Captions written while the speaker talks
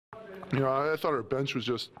I thought our bench was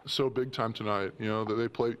just so big time tonight.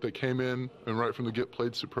 That they came in and right from the get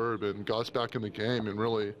played superb and got us back in the game. And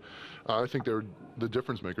really, I think they were the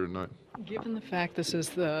difference maker tonight. Given the fact this is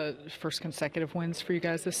the first consecutive wins for you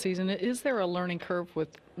guys this season, is there a learning curve with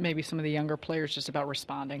maybe some of the younger players just about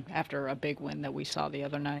responding after a big win that we saw the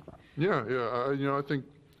other night? Yeah. I think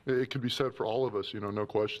it could be said for all of us. No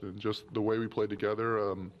question. Just the way we played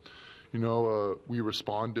together. We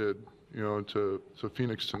responded. To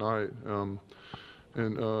Phoenix tonight,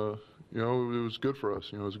 it was good for us.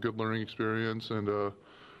 It was a good learning experience, and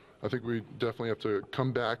I think we definitely have to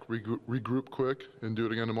come back, regroup quick, and do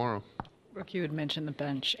it again tomorrow. Brooke, you had mentioned the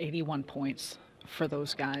bench, 81 points for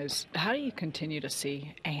those guys. How do you continue to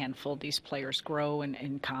see a handful of these players grow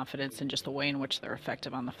in confidence and just the way in which they're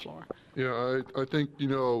effective on the floor? Yeah, I think,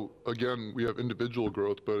 again, we have individual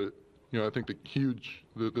growth, but, I think the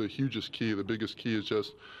hugest key, the biggest key is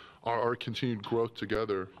just our continued growth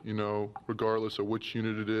together, regardless of which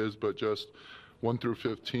unit it is, but just 1 through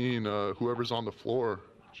 15, whoever's on the floor,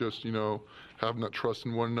 just, having that trust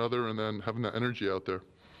in one another and then having that energy out there.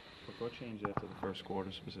 What changed after the first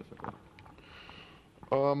quarter specifically?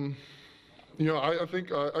 I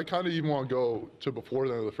think I kind of even want to go to before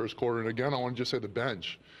the end of the first quarter. And again, I want to just say the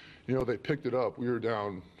bench. They picked it up. We were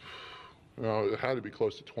down, it had to be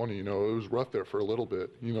close to 20. It was rough there for a little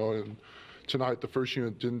bit, and tonight, the first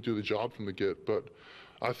unit didn't do the job from the get, but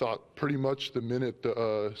I thought pretty much the minute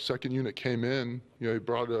the second unit came in, it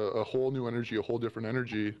brought a whole new energy, a whole different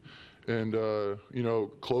energy, and,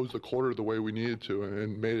 closed the quarter the way we needed to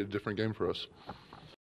and made it a different game for us.